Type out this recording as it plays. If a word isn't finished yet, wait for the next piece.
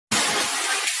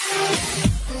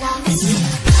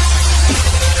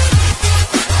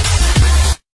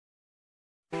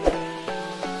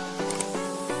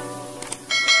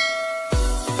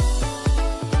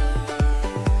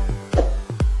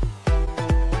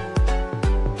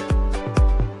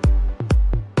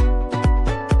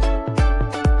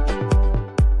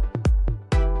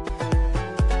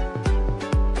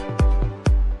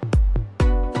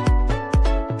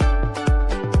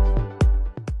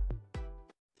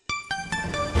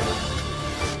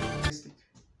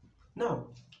Now,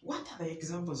 what are the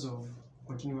examples of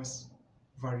continuous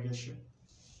variation?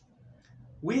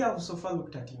 We have so far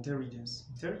looked at intelligence.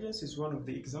 Intelligence is one of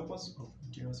the examples of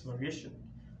continuous variation.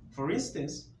 For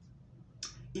instance,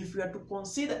 if we are to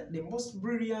consider the most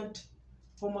brilliant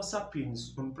Homo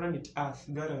sapiens on planet Earth,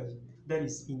 that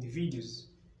is individuals,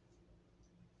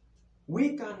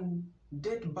 we can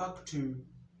date back to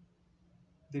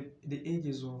the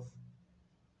ages of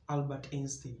Albert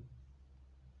Einstein.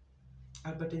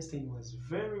 Albert Einstein was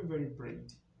very, very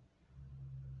bright.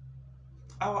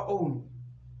 Our own,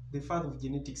 the father of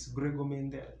genetics, Gregor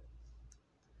Mendel.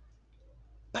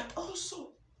 But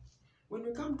also, when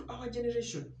we come to our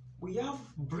generation, we have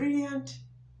brilliant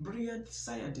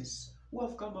scientists who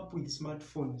have come up with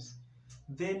smartphones.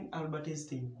 Then Albert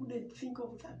Einstein couldn't think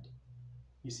of that.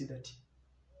 You see that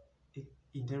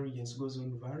intelligence goes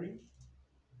on varying.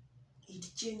 It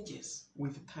changes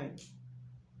with time.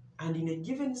 And in a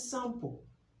given sample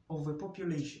of a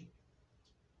population,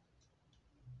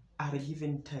 at a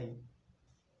given time,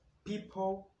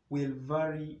 people will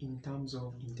vary in terms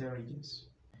of intelligence.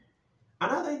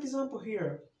 Another example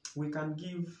here, we can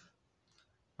give,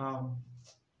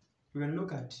 we can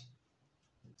look at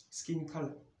skin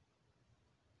color.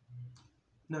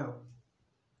 Now,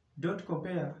 don't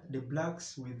compare the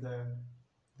blacks with the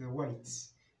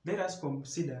whites. Let us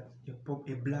consider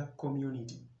a black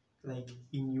community, like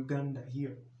in Uganda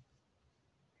here.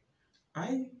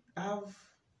 I have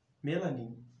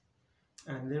melanin,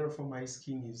 and therefore my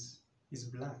skin is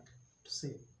black, to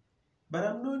say. But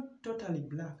I'm not totally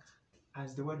black,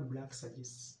 as the word black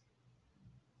suggests.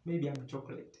 Maybe I'm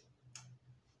chocolate,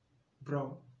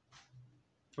 brown,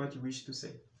 what you wish to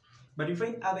say. But you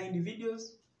find other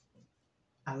individuals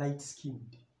are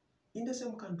light-skinned in the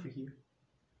same country here.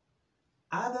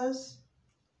 Others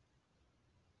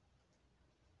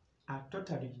are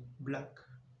totally black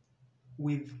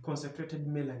with concentrated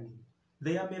melanin.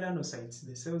 They are melanocytes,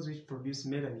 the cells which produce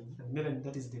melanin, and melanin,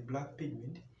 that is the black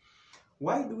pigment.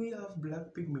 Why do we have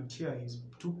black pigment here?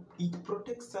 It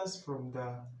protects us from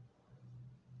the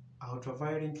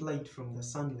ultraviolet light from the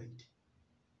sunlight.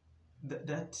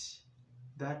 That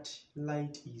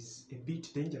light is a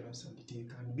bit dangerous, and it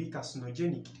can be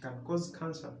carcinogenic. It can cause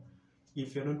cancer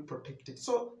if you're not protected.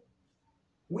 So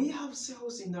we have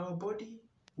cells in our body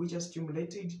which are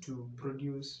stimulated to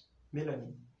produce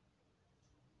melanin,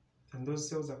 and those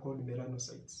cells are called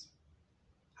melanocytes.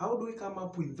 How do we come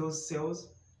up with those cells?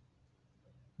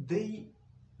 These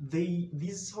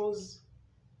cells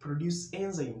produce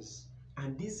enzymes,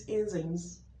 and these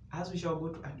enzymes, as we shall go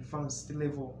to advanced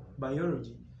level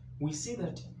biology, we see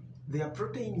that they are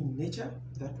protein in nature,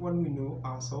 that one we know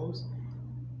ourselves,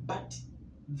 but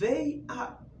they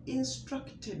are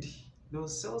instructed,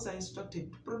 those cells are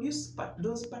instructed to produce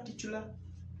those particular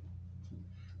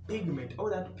pigment, or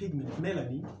that pigment,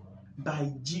 melanin,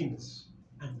 by genes,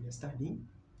 and we are studying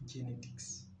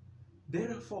genetics.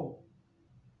 Therefore,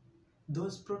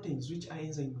 those proteins which are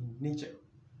enzymes in nature,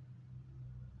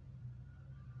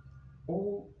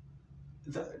 or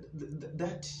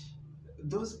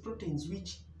those proteins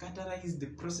which catalyze the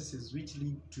processes which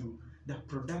lead to the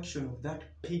production of that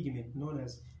pigment known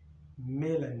as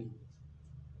melanin,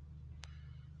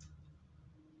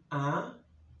 are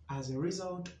as a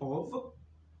result of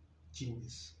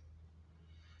genes.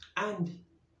 And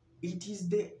it is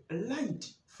the light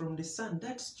from the sun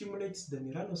that stimulates the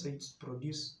melanocytes to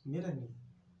produce melanin.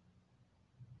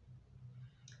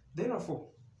 Therefore,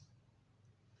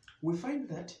 we find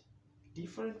that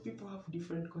different people have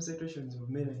different concentrations of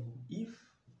melanin, if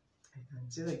I can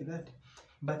say like that.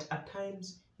 But at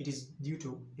times, it is due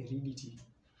to heredity.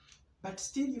 But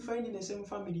still, you find in the same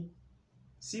family,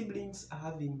 siblings are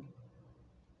having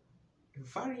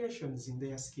variations in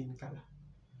their skin color.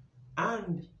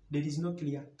 And there is no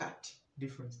clear-cut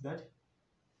difference that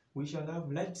we shall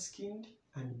have light-skinned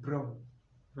and brown.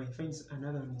 If I find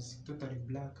another one is totally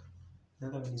black,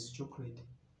 another one is chocolate.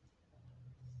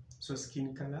 So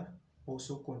skin color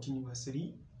also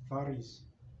continuously varies.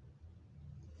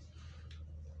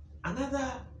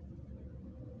 Another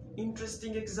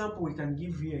interesting example we can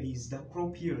give here is the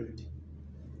crop yield.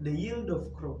 The yield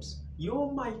of crops.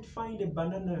 You might find a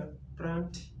banana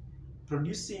plant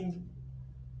producing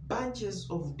bunches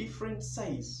of different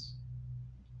size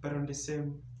but on the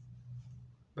same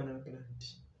banana plant.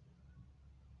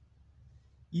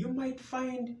 You might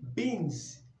find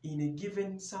beans in a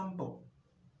given sample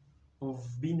of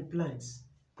bean plants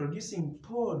producing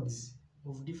pods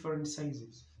of different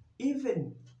sizes.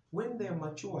 Even when they are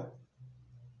mature,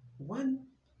 one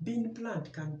bean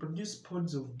plant can produce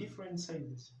pods of different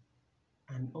sizes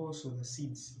and also the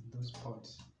seeds in those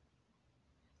pods.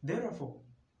 Therefore,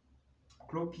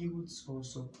 crop yields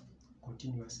also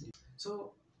continuously.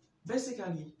 So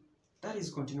basically, that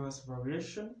is continuous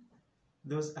variation.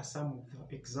 Those are some of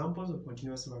the examples of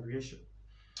continuous variation.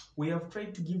 We have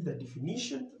tried to give the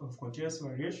definition of continuous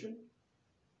variation,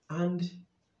 and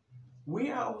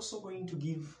we are also going to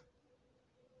give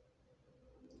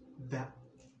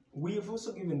we have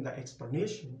also given the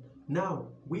explanation. Now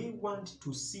we want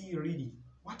to see really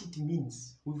what it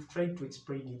means. We've tried to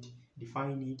explain it,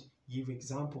 define it, give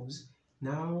examples.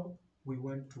 Now we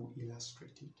want to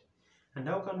illustrate it. And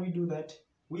how can we do that?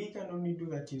 We can only do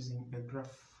that using a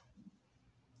graph.